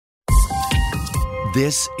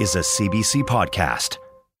This is a CBC podcast.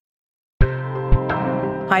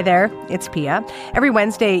 Hi there, it's Piya. Every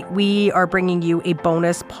Wednesday, we are bringing you a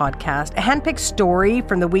bonus podcast, a handpicked story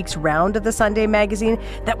from the week's round of the Sunday magazine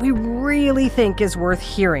that we really think is worth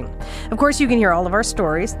hearing. Of course, you can hear all of our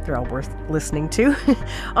stories. They're all worth listening to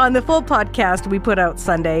on the full podcast we put out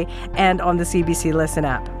Sunday and on the CBC Listen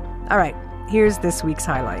app. All right, here's this week's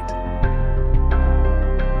highlight.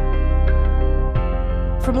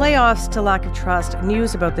 From layoffs to lack of trust,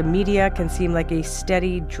 news about the media can seem like a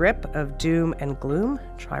steady drip of doom and gloom.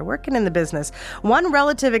 Try working in the business. One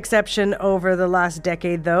relative exception over the last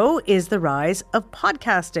decade, though, is the rise of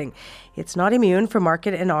podcasting. It's not immune from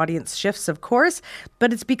market and audience shifts, of course,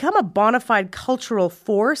 but it's become a bona fide cultural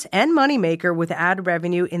force and moneymaker with ad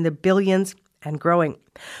revenue in the billions and growing.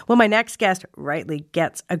 Well, my next guest rightly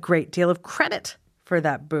gets a great deal of credit for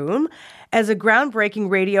that boom. As a groundbreaking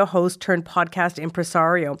radio host turned podcast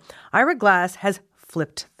impresario, Ira Glass has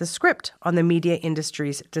flipped the script on the media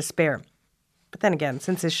industry's despair. But then again,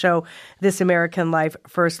 since his show This American Life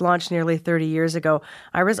first launched nearly 30 years ago,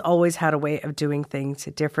 Ira's always had a way of doing things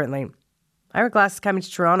differently. Ira Glass is coming to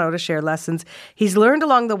Toronto to share lessons he's learned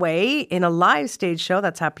along the way in a live stage show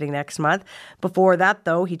that's happening next month. Before that,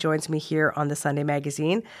 though, he joins me here on the Sunday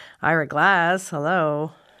Magazine. Ira Glass,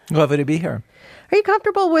 hello. Lovely to be here. Are you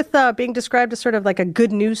comfortable with being described as sort of like a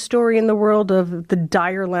good news story in the world of the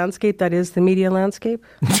dire landscape that is the media landscape?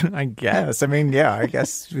 I guess. I mean, yeah, I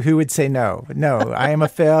guess who would say no? No, I am a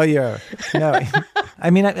failure. No. I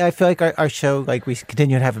mean, I feel like our show, like we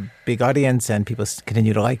continue to have a big audience and people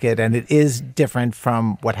continue to like it. And it is different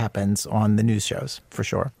from what happens on the news shows, for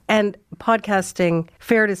sure. And podcasting,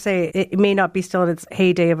 fair to say, it may not be still in its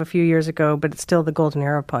heyday of a few years ago, but it's still the golden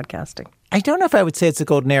era of podcasting. I don't know if I would say it's a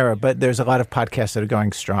golden era, but there's a lot of podcasts that are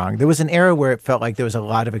going strong. There was an era where it felt like there was a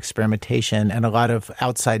lot of experimentation and a lot of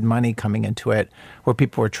outside money coming into it where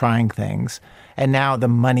people were trying things. And now the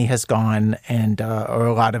money has gone and or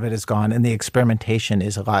a lot of it is gone and the experimentation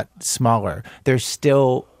is a lot smaller. There's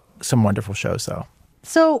still some wonderful shows, though.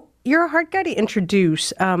 So you're a hard guy to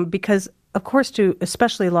introduce because of course, to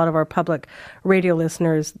especially a lot of our public radio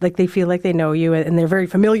listeners, like they feel like they know you and they're very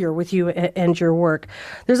familiar with you and your work.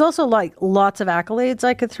 There's also like lots of accolades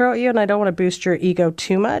I could throw at you, and I don't want to boost your ego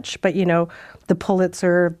too much, but you know, the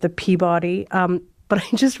Pulitzer, the Peabody. But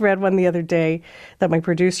I just read one the other day that my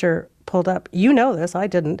producer pulled up. You know this, I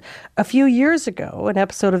didn't. A few years ago, an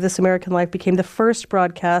episode of This American Life became the first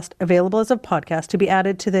broadcast available as a podcast to be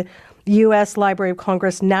added to the U.S. Library of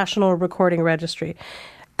Congress National Recording Registry.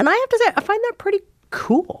 And I have to say, I find that pretty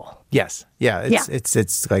cool. Yes. Yeah.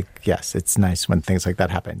 It's like, yes, it's nice when things like that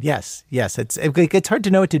happen. Yes. It's hard to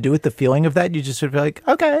know what to do with the feeling of that. You just sort of be like,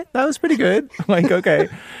 okay, that was pretty good. Like, okay,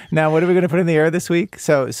 now what are we going to put in the air this week?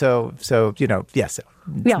 So, you know, yes,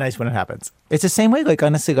 it's nice when it happens. It's the same way, like,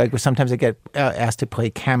 honestly, like sometimes I get asked to play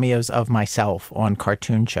cameos of myself on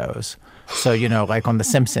cartoon shows. So, you know, like on The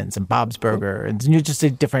Simpsons and Bob's Burger and you're just a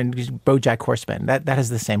different BoJack Horseman. That has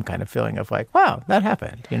the same kind of feeling of like, wow, that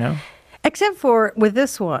happened, you know? Except for with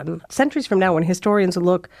this one, centuries from now, when historians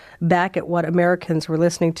look back at what Americans were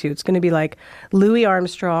listening to, it's going to be like Louis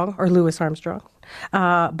Armstrong,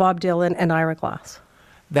 Bob Dylan, and Ira Glass.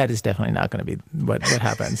 That is definitely not going to be what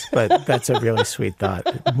happens, but that's a really sweet thought.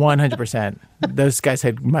 100%. Those guys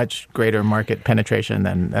had much greater market penetration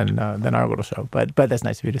than our little show, but that's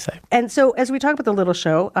nice of you to say. And so as we talk about the little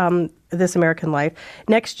show, This American Life,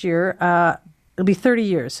 next year, it'll be 30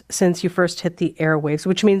 years since you first hit the airwaves,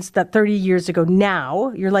 which means that 30 years ago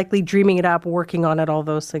now, you're likely dreaming it up, working on it, all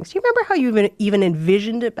those things. Do you remember how you even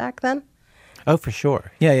envisioned it back then? Oh, for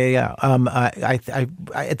sure. Yeah. I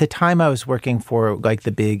at the time I was working for like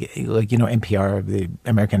the big, like, you know, NPR, the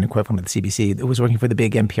American equivalent of the CBC. It was working for the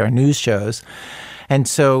big NPR news shows. And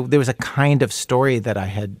so there was a kind of story that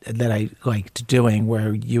I liked doing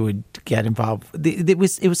where you would get involved. It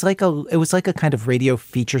was like a kind of radio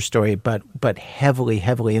feature story, but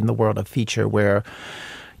heavily in the world of feature where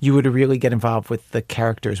you would really get involved with the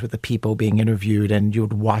characters, with the people being interviewed, and you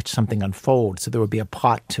would watch something unfold. So there would be a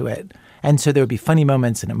plot to it. And so there would be funny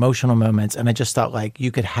moments and emotional moments. And I just thought like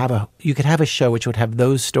you could have a show which would have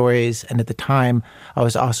those stories. And at the time, I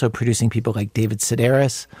was also producing people like David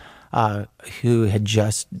Sedaris, who had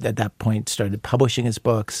just at that point started publishing his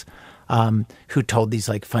books, who told these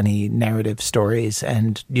like funny narrative stories.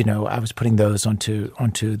 And, you know, I was putting those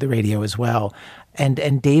onto the radio as well.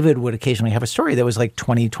 And David would occasionally have a story that was like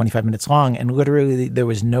 20, 25 minutes long. And literally there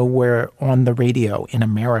was nowhere on the radio in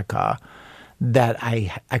America that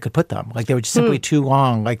I could put them. Like they were just simply too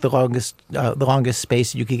long, like the longest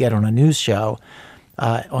space you could get on a news show.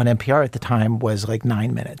 on NPR at the time was like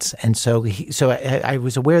 9 minutes. And so I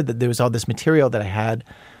was aware that there was all this material that I had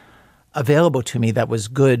available to me that was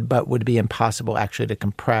good, but would be impossible actually to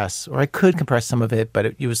compress. Or I could compress some of it, but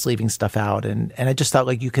it was leaving stuff out. And I just thought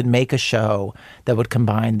like you could make a show that would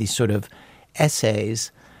combine these sort of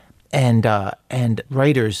essays and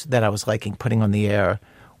writers that I was liking putting on the air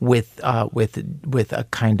with a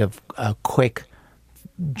kind of quick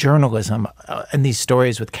journalism and these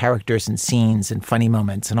stories with characters and scenes and funny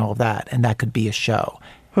moments and all of that, and that could be a show.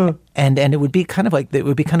 And it would be kind of like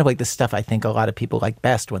the stuff I think a lot of people like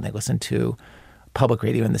best when they listen to public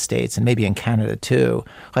radio in the States and maybe in Canada too.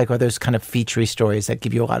 Like, are those kind of featurey stories that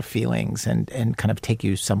give you a lot of feelings and kind of take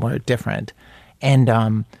you somewhere different. And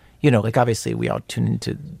like obviously we all tune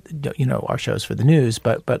into our shows for the news,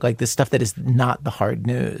 but like the stuff that is not the hard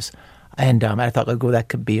news. And I thought, like, well, that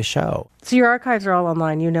could be a show. So your archives are all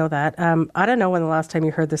online. You know that. I don't know when the last time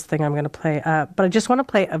you heard this thing I'm going to play, but I just want to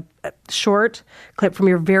play a short clip from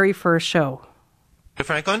your very first show. Hey,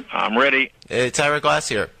 Franklin? I'm ready. It's Ira Glass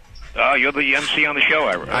here. Oh, you're the MC on the show,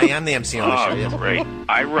 Ira. I am the MC on the show, yes. Great.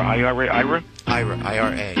 Ira? Ira,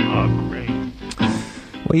 I-R-A. Oh,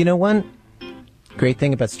 great. Well, one great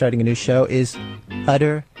thing about starting a new show is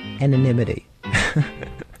utter anonymity.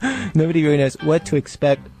 Nobody really knows what to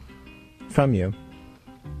expect from you.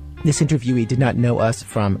 This interviewee did not know us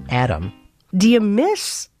from Adam. Do you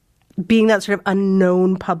miss being that sort of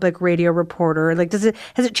unknown public radio reporter? Like, has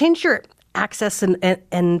it changed your access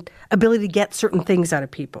and ability to get certain things out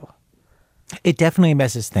of people? It definitely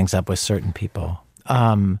messes things up with certain people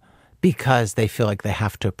because they feel like they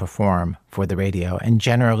have to perform for the radio. And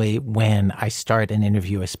generally, when I start an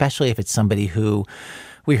interview, especially if it's somebody who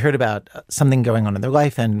we heard about something going on in their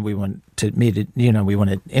life and we want to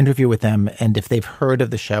interview with them. And if they've heard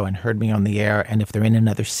of the show and heard me on the air, and if they're in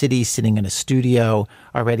another city sitting in a studio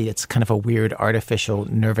already, it's kind of a weird, artificial,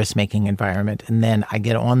 nervous-making environment. And then I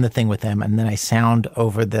get on the thing with them, and then I sound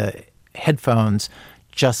over the headphones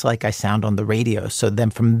just like I sound on the radio. So then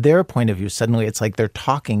from their point of view, suddenly it's like they're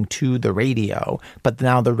talking to the radio, but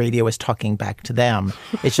now the radio is talking back to them.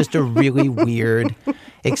 It's just a really weird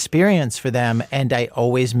experience for them. And I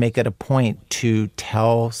always make it a point to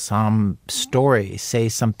tell some story, say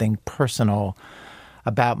something personal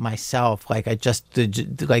about myself. Like I just,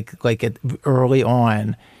 early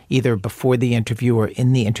on, either before the interview or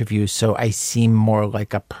in the interview, so I seem more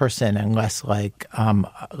like a person and less like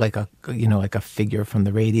a figure from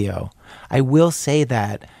the radio. I will say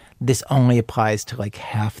that this only applies to like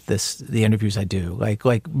half the interviews I do. I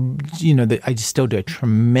just still do a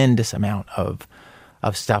tremendous amount of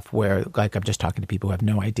stuff where like I'm just talking to people who have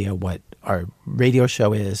no idea what our radio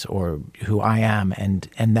show is or who I am, and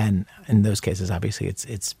then in those cases, obviously,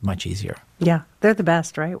 it's much easier. Yeah, they're the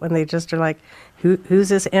best, right? When they just are like, who's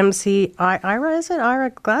this MC? Ira, is it? Ira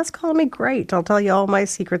Glass calling me? Great. I'll tell you all my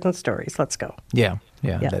secrets and stories. Let's go. Yeah.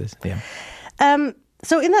 That is, yeah.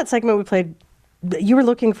 So in that segment we played, you were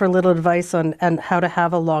looking for a little advice on how to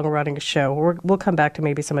have a long-running show. We'll come back to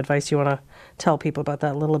maybe some advice you want to tell people about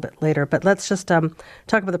that a little bit later. But let's just talk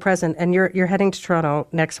about the present. And you're heading to Toronto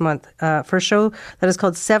next month for a show that is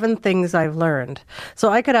called 7 Things I've Learned. So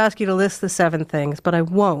I could ask you to list the 7 things, but I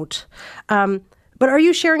won't. But are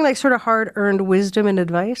you sharing like sort of hard-earned wisdom and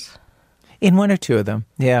advice? In one or two of them,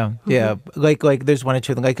 yeah. Like there's one or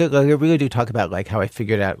two of them. Like I really do talk about like how I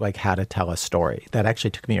figured out like how to tell a story. That actually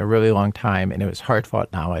took me a really long time, and it was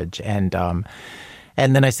hard-fought knowledge. And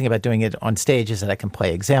the nice thing about doing it on stage is that I can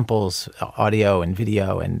play examples, audio and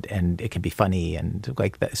video, and it can be funny and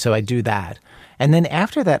like that. So I do that, and then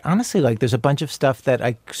after that, honestly, like there's a bunch of stuff that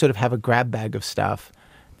I sort of have a grab bag of stuff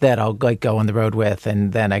that I'll like go on the road with,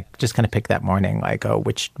 and then I just kind of pick that morning, like, oh,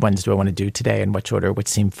 which ones do I want to do today, and which order, which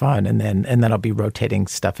seem fun, and then I'll be rotating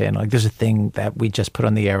stuff in. Like, there's a thing that we just put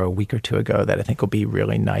on the air a week or two ago that I think will be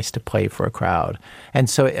really nice to play for a crowd, and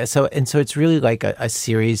so it's really like a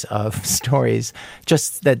series of stories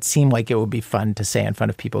just that seem like it would be fun to say in front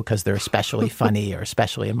of people because they're especially funny or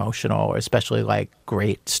especially emotional or especially like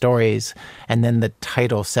great stories, and then the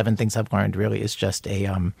title 7 Things I've Learned really is just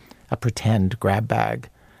a pretend grab bag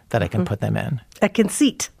that I can put them in. A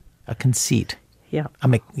conceit. A conceit. Yeah.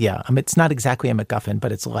 It's not exactly a MacGuffin,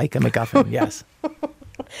 but it's like a MacGuffin, yes.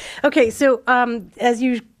 Okay, so as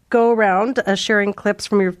you go around sharing clips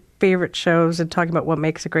from your favorite shows and talking about what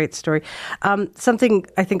makes a great story, something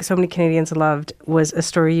I think so many Canadians loved was a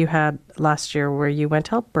story you had last year where you went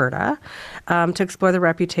to Alberta to explore the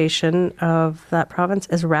reputation of that province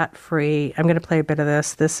as rat-free. I'm going to play a bit of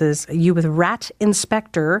this. This is you with Rat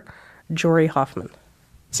Inspector Jory Hoffman.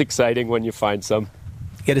 It's exciting when you find some.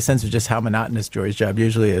 get a sense of just how monotonous Jory's job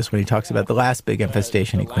usually is when he talks about the last big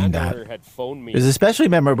infestation he cleaned out. It was especially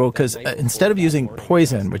memorable because instead of using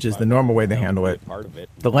poison, which is the normal way they handle it,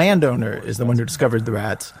 the landowner is the one who discovered the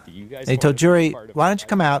rats. And he told Jory, why don't you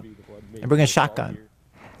come out and bring a shotgun?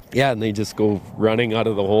 Yeah, and they just go running out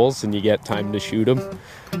of the holes, and you get time to shoot them,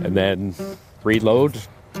 and then reload.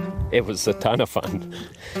 It was a ton of fun.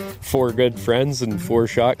 4 good friends and 4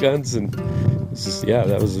 shotguns, and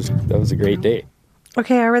that was a great day.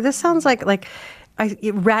 Okay, Ira, this sounds like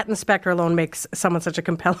Rat Inspector alone makes someone such a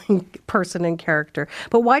compelling person and character.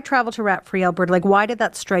 But why travel to rat-free Alberta? Like, why did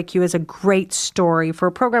that strike you as a great story for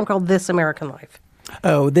a program called This American Life?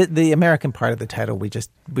 Oh, the American part of the title,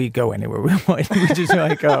 we go anywhere we want. We just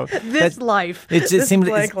like, oh, this life. It seemed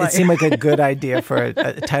like a good idea for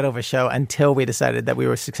a title of a show until we decided that we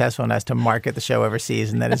were successful enough to market the show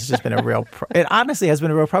overseas, and then it's just been a real. It honestly has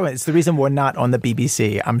been a real problem. It's the reason we're not on the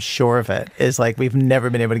BBC. I'm sure of it. Is like we've never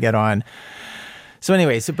been able to get on. So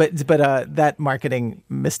anyway, but that marketing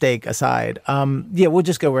mistake aside, we'll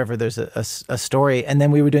just go wherever there's a story. And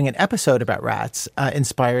then we were doing an episode about rats,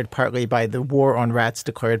 inspired partly by the war on rats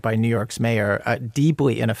declared by New York's mayor, a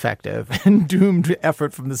deeply ineffective and doomed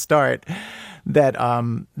effort from the start. That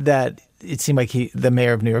it seemed like the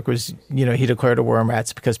mayor of New York was, he declared a war on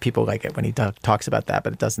rats because people like it when he talks about that,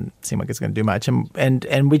 but it doesn't seem like it's going to do much.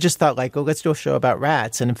 And we just thought like, let's do a show about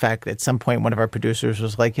rats. And in fact, at some point, one of our producers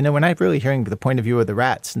was like, we're not really hearing the point of view of the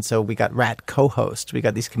rats. And so we got rat co-hosts. We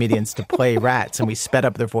got these comedians to play rats, and we sped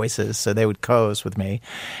up their voices so they would co-host with me.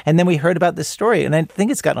 And then we heard about this story, and I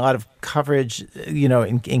think it's gotten a lot of coverage,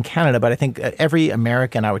 in Canada. But I think every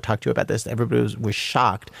American I would talk to about this, everybody was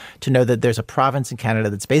shocked to know that there's a province in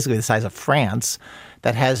Canada that's basically the size of France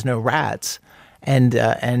that has no rats, and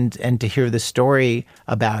to hear the story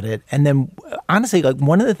about it. And then honestly, like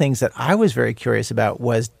one of the things that I was very curious about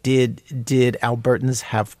was did Albertans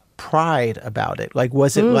have pride about it? Like,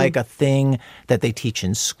 was it like a thing that they teach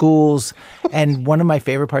in schools? And one of my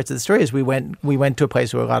favorite parts of the story is we went to a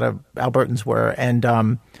place where a lot of Albertans were, and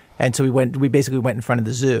so we basically went in front of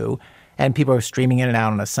the zoo. And people are streaming in and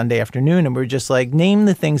out on a Sunday afternoon. And we're just like, name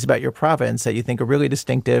the things about your province that you think are really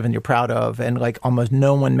distinctive and you're proud of. And like almost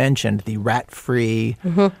no one mentioned the rat-free.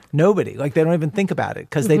 Nobody. Like they don't even think about it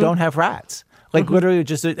because they don't have rats. Like literally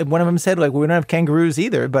just one of them said, like, we don't have kangaroos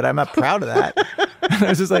either, but I'm not proud of that. And I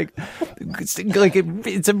was just like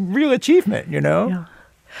it's a real achievement, Yeah.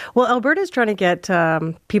 Well, Alberta is trying to get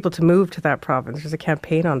people to move to that province. There's a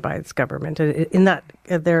campaign on by its government. In that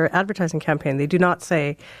their advertising campaign, they do not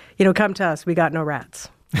say, come to us, we got no rats.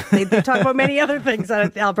 They talk about many other things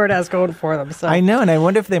that Alberta has going for them. So. I know, and I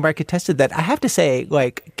wonder if they market tested that. I have to say,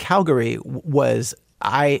 like, Calgary was...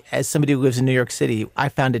 as somebody who lives in New York City, I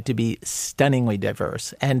found it to be stunningly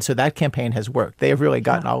diverse. And so that campaign has worked. They have really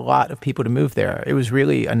gotten a lot of people to move there. It was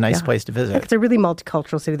really a nice place to visit. It's a really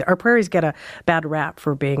multicultural city. Our prairies get a bad rap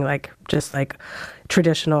for being just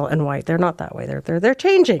traditional and white. They're not that way. They're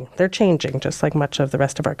changing. They're changing just like much of the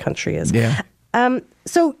rest of our country is. Yeah.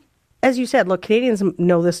 So as you said, look, Canadians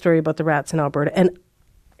know this story about the rats in Alberta. And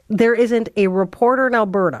there isn't a reporter in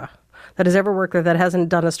Alberta that has ever worked there that hasn't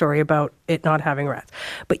done a story about it not having rats.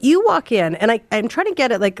 But you walk in, and I'm trying to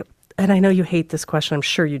get it and I know you hate this question, I'm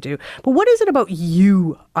sure you do, but what is it about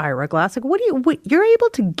you, Ira Glass? Like, you're able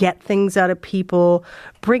to get things out of people,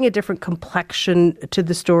 bring a different complexion to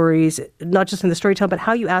the stories, not just in the storytelling, but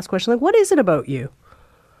how you ask questions. Like, what is it about you?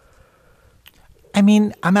 I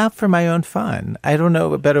mean, I'm out for my own fun. I don't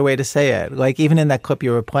know a better way to say it. Like, even in that clip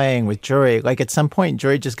you were playing with Jory, like at some point,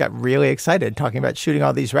 Jory just got really excited talking about shooting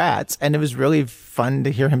all these rats. And it was really fun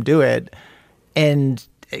to hear him do it. And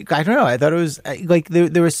I don't know. I thought it was like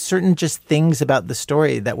there were certain just things about the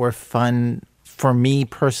story that were fun for me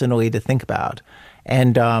personally to think about.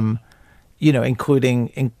 And,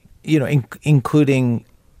 including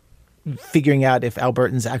figuring out if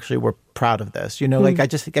Albertans actually were proud of this, like I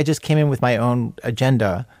just came in with my own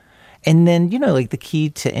agenda. And then, like the key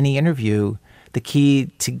to any interview, the key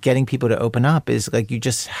to getting people to open up is like, you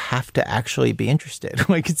just have to actually be interested.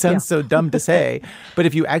 Like it sounds so dumb to say, but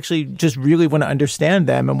if you actually just really want to understand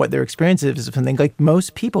them and what their experience is of something, like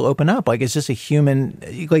most people open up, like it's just a human,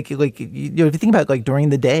 if you think about like during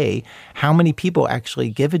the day, how many people actually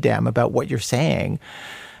give a damn about what you're saying.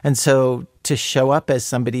 And so to show up as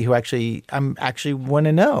somebody who I'm actually want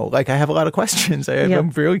to know, like I have a lot of questions. I'm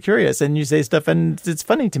really curious, and you say stuff, and it's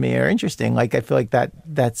funny to me or interesting. Like I feel like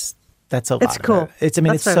that's a lot. It's cool.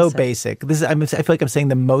 It's so basic. I feel like I'm saying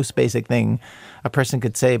the most basic thing a person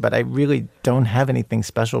could say, but I really don't have anything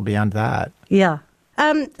special beyond that. Yeah.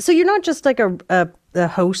 So you're not just like a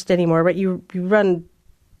host anymore, but you run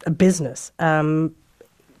a business.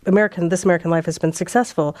 This American Life has been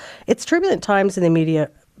successful. It's turbulent times in the media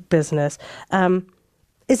business.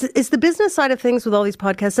 Is the business side of things with all these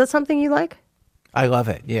podcasts, is that something you like? I love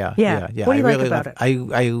it. Yeah. What do you like about it?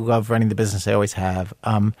 I love running the business. I always have.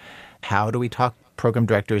 How do we talk program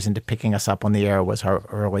directors into picking us up on the air was our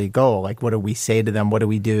early goal. Like, what do we say to them? What do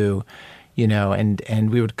we do?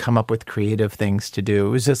 And we would come up with creative things to do. It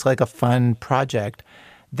was just like a fun project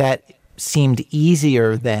that seemed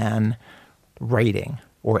easier than writing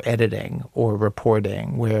or editing or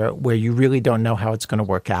reporting, where you really don't know how it's going to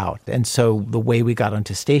work out. And so the way we got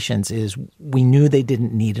onto stations is we knew they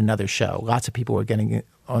didn't need another show. Lots of people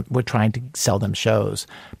were trying to sell them shows,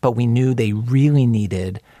 but we knew they really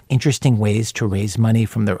needed interesting ways to raise money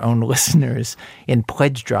from their own listeners in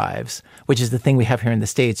pledge drives, which is the thing we have here in the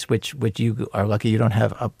States, which you are lucky you don't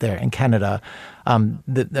have up there in Canada.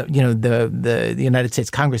 The United States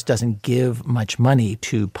Congress doesn't give much money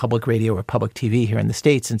to public radio or public TV here in the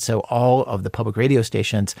States, and so all of the public radio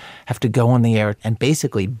stations have to go on the air and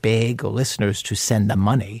basically beg listeners to send them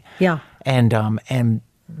money. Yeah, and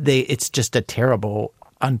it's just a terrible,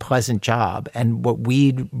 unpleasant job. And what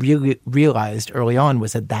we really realized early on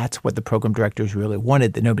was that that's what the program directors really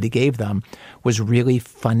wanted, that nobody gave them, was really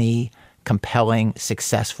funny, compelling,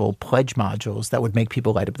 successful pledge modules that would make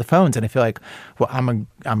people light up the phones. And I feel like, well, I'm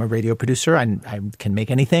a radio producer. I can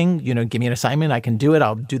make anything. Give me an assignment, I can do it.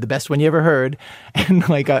 I'll do the best one you ever heard. And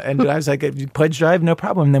and I was like, pledge drive, no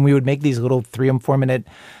problem. And then we would make these little 3 and 4 minute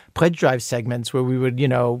pledge drive segments where we would,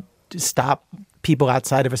 stop people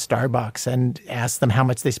outside of a Starbucks and ask them how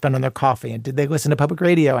much they spent on their coffee, and did they listen to public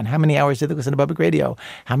radio, and how many hours did they listen to public radio,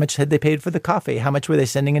 how much had they paid for the coffee, how much were they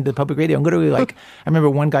sending into the public radio. And literally, I remember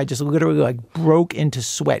one guy just literally broke into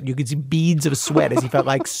sweat. You could see beads of sweat as he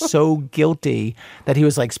felt so guilty that he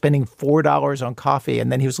was spending $4 on coffee,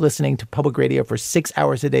 and then he was listening to public radio for 6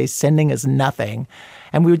 hours a day, sending us nothing.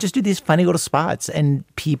 And we would just do these funny little spots, and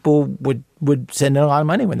people would send in a lot of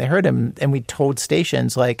money when they heard him. And we told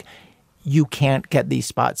stations, you can't get these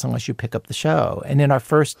spots unless you pick up the show. And in our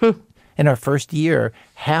first year,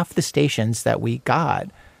 half the stations that we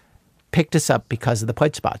got picked us up because of the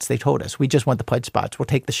pledge spots. They told us, we just want the pledge spots. We'll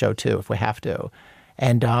take the show too if we have to.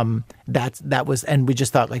 And and we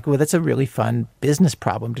just thought that's a really fun business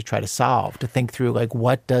problem to try to solve, to think through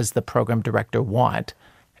what does the program director want?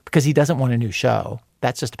 Because he doesn't want a new show.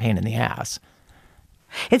 That's just a pain in the ass.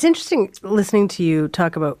 It's interesting listening to you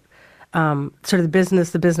talk about sort of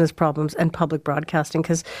the business problems and public broadcasting,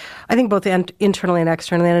 because I think both internally and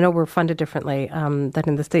externally, and I know we're funded differently than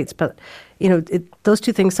in the States, but those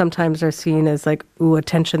two things sometimes are seen as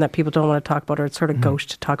attention that people don't want to talk about, or it's sort of gauche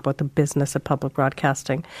to talk about the business of public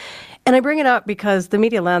broadcasting. And I bring it up because the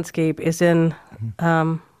media landscape is in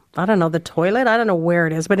I don't know, the toilet. I don't know where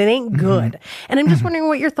it is, but it ain't good. And I'm just wondering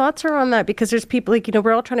what your thoughts are on that, because there's people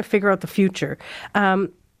we're all trying to figure out the future.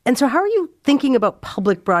 And so how are you thinking about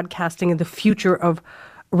public broadcasting and the future of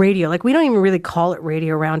radio? We don't even really call it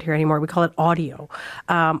radio around here anymore. We call it audio.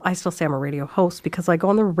 I still say I'm a radio host because I go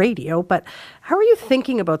on the radio, but how are you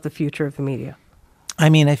thinking about the future of the media? I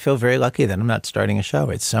mean, I feel very lucky that I'm not starting a show.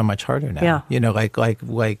 It's so much harder now. Yeah.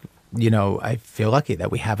 I feel lucky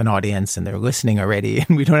that we have an audience and they're listening already,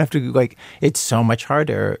 and we don't have to it's so much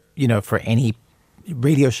harder, for any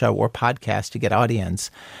radio show or podcast to get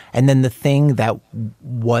audience. And then the thing that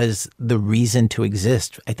was the reason to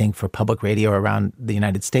exist, I think, for public radio around the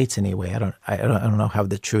United States anyway, I don't know how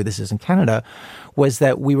true this is in Canada, was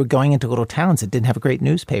that we were going into little towns that didn't have a great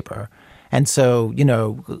newspaper. And so,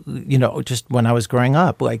 just when I was growing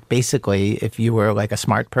up, basically, if you were a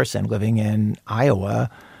smart person living in Iowa,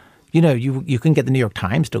 you can get the New York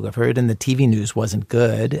Times delivered, and the TV news wasn't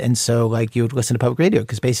good. And so, you would listen to public radio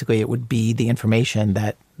because basically it would be the information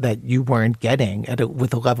that you weren't getting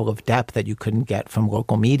with a level of depth that you couldn't get from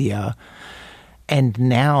local media. And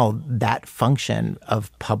now that function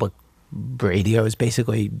of public radio is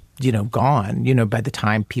basically, gone. By the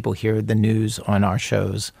time people hear the news on our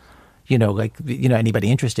shows, anybody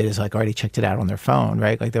interested is already checked it out on their phone,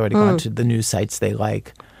 right? They've already gone to the news sites they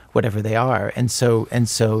like, whatever they are. And so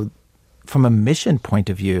from a mission point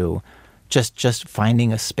of view, just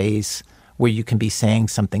finding a space where you can be saying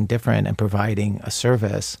something different and providing a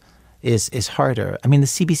service is harder. I mean, the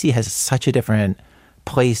CBC has such a different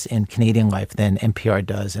place in Canadian life than NPR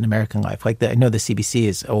does in American life. I know the CBC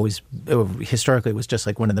is always, historically, was just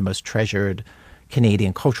one of the most treasured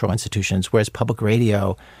Canadian cultural institutions, whereas public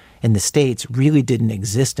radio in the States really didn't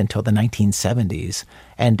exist until the 1970s.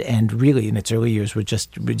 And really in its early years were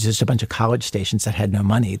just a bunch of college stations that had no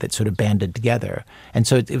money that sort of banded together. And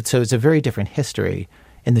so it's a very different history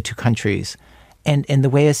in the two countries. And the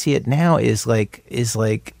way I see it now is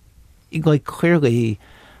clearly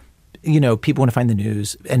people want to find the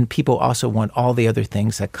news, and people also want all the other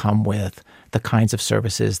things that come with the kinds of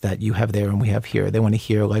services that you have there and we have here. They want to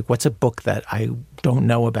hear, like, what's a book that I don't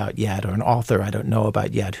know about yet, or an author I don't know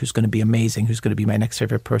about yet, who's going to be amazing, who's going to be my next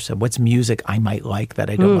favorite person? What's music I might like that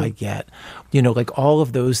I don't like yet? Like all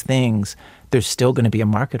of those things, there's still going to be a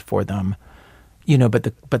market for them.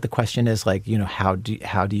 But the question is, like, how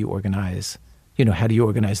do you organize, how do you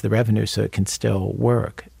organize the revenue so it can still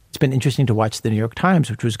work? It's been interesting to watch the New York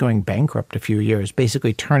Times, which was going bankrupt a few years,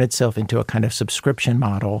 basically turn itself into a kind of subscription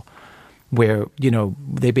model where,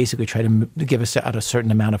 they basically try to give us out a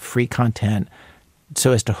certain amount of free content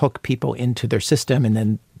so as to hook people into their system, and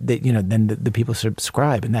then the people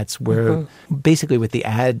subscribe. And that's where basically with the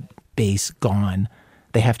ad base gone,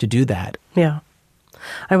 they have to do that. Yeah.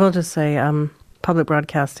 I will just say public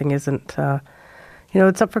broadcasting isn't,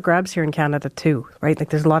 it's up for grabs here in Canada too, right?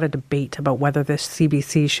 Like there's a lot of debate about whether this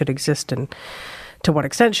CBC should exist and to what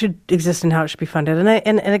extent it should exist and how it should be funded.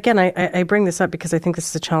 And again, I bring this up because I think this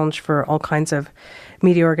is a challenge for all kinds of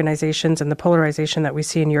media organizations and the polarization that we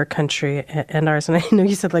see in your country and ours. And I know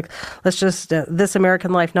you said, like, let's just, this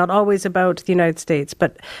American life, not always about the United States.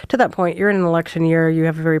 But to that point, you're in an election year. You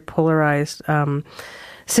have a very polarized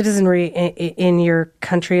citizenry in your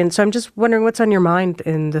country. And so I'm just wondering what's on your mind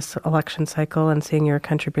in this election cycle and seeing your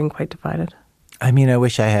country being quite divided. I mean, I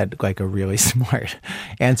wish I had like a really smart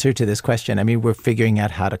answer to this question. I mean, we're figuring out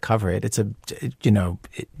how to cover it. It's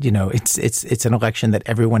it's an election that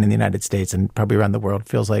everyone in the United States and probably around the world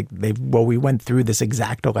feels like we went through this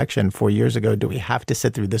exact election 4 years ago. Do we have to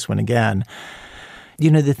sit through this one again?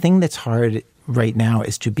 The thing that's hard right now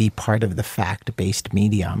is to be part of the fact-based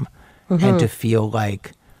medium and to feel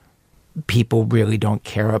like people really don't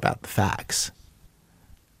care about the facts.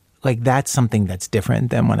 Like, that's something that's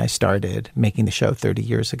different than when I started making the show 30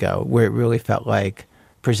 years ago, where it really felt like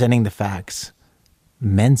presenting the facts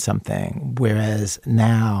meant something. Whereas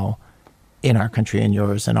now, in our country and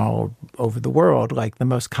yours and all over the world, like, the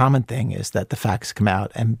most common thing is that the facts come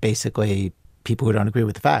out and basically people who don't agree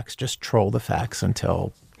with the facts just troll the facts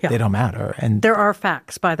until they don't matter. And there are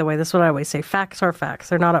facts, by the way. That's what I always say. Facts are facts.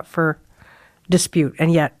 They're not up for dispute.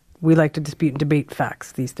 And yet we like to dispute and debate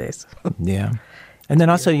facts these days. Yeah. And then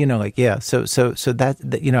also, so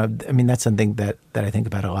that, I mean, that's something that I think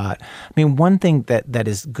about a lot. I mean, one thing that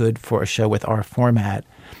is good for a show with our format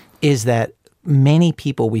is that many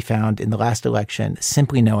people we found in the last election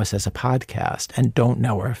simply know us as a podcast and don't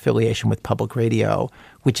know our affiliation with public radio,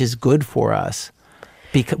 which is good for us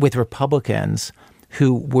with Republicans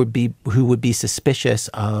who would be suspicious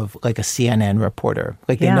of, like, a CNN reporter.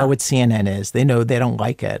 Like, they know what CNN is. They know they don't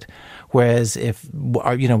like it. Whereas if,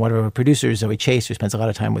 one of our producers, Zoe Chase, who spends a lot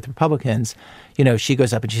of time with Republicans, she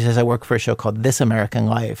goes up and she says, I work for a show called This American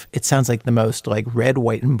Life. It sounds like the most, like, red,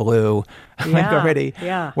 white, and blue. Like, already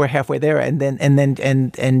we're halfway there. And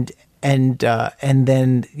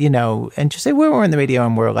just say, we're on the radio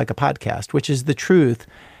and we're like a podcast, which is the truth.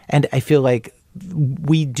 And I feel like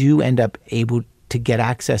we do end up able to get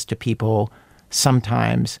access to people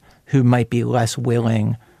sometimes who might be less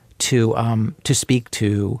willing to speak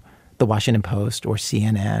to the Washington Post or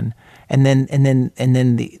CNN, and then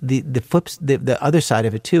the other side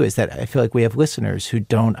of it too is that I feel like we have listeners who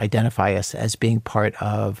don't identify us as being part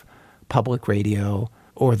of public radio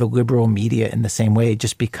or the liberal media in the same way,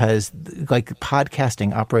 just because, like,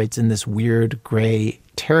 podcasting operates in this weird gray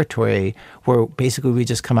territory where basically we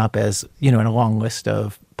just come up as, in a long list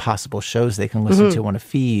of possible shows they can listen to on a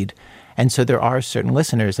feed. And so there are certain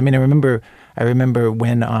listeners. I mean, I remember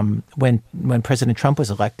when President Trump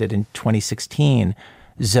was elected in 2016,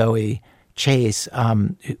 Zoe Chase,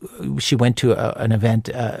 she went to an event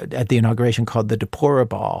at the inauguration called the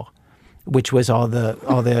Deplorable, which was all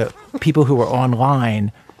the people who were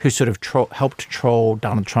online who sort of helped troll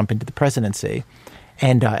Donald Trump into the presidency,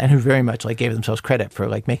 and who very much, like, gave themselves credit for,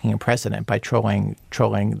 like, making him president by trolling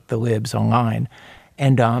the libs online,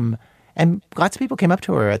 and lots of people came up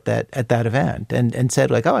to her at that event and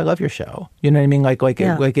said, like, oh, I love your show. You know what I mean?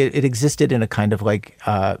 It existed in a kind of, like,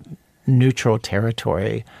 neutral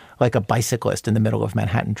territory, like a bicyclist in the middle of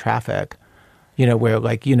Manhattan traffic, where,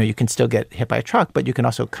 like, you can still get hit by a truck, but you can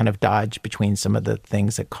also kind of dodge between some of the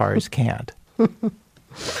things that cars can't.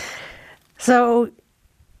 So,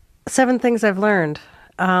 7 things I've learned.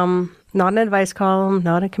 Not an advice column,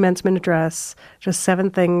 not a commencement address, just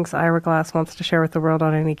 7 things Ira Glass wants to share with the world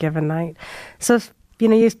on any given night. So,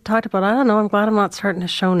 you talked about, I don't know, I'm glad I'm not starting a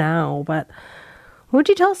show now, but what would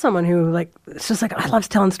you tell someone who, like, it's just like, I love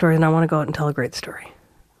telling stories and I want to go out and tell a great story?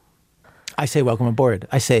 I say, welcome aboard.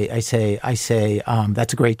 I say,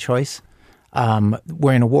 that's a great choice.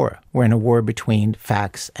 we're in a war. We're in a war between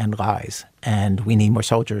facts and lies, and we need more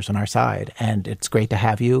soldiers on our side. And it's great to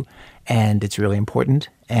have you, and it's really important.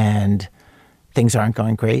 And things aren't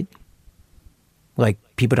going great. Like,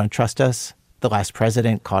 people don't trust us. The last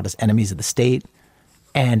president called us enemies of the state,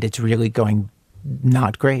 and it's really going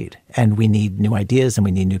not great. And we need new ideas, and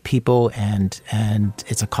we need new people, and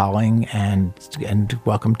it's a calling. And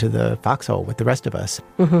welcome to the foxhole with the rest of us.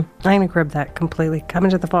 I'm going to grab that completely. Come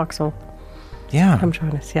into the foxhole. Yeah. Come join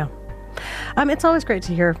us, yeah. It's always great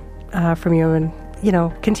to hear from you and,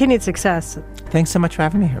 continued success. Thanks so much for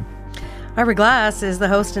having me here. Ira Glass is the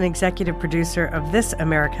host and executive producer of This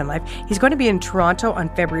American Life. He's going to be in Toronto on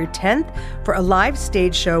February 10th for a live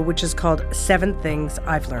stage show, which is called 7 Things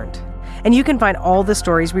I've Learned. And you can find all the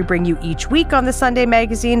stories we bring you each week on the Sunday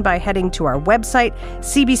magazine by heading to our website,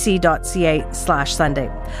 cbc.ca/Sunday.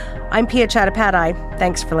 I'm Piya Chattopadhyay.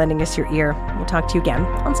 Thanks for lending us your ear. We'll talk to you again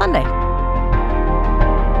on Sunday.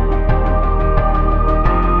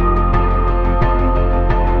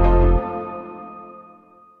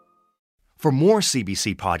 For more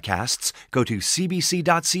CBC podcasts, go to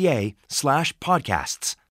cbc.ca/podcasts.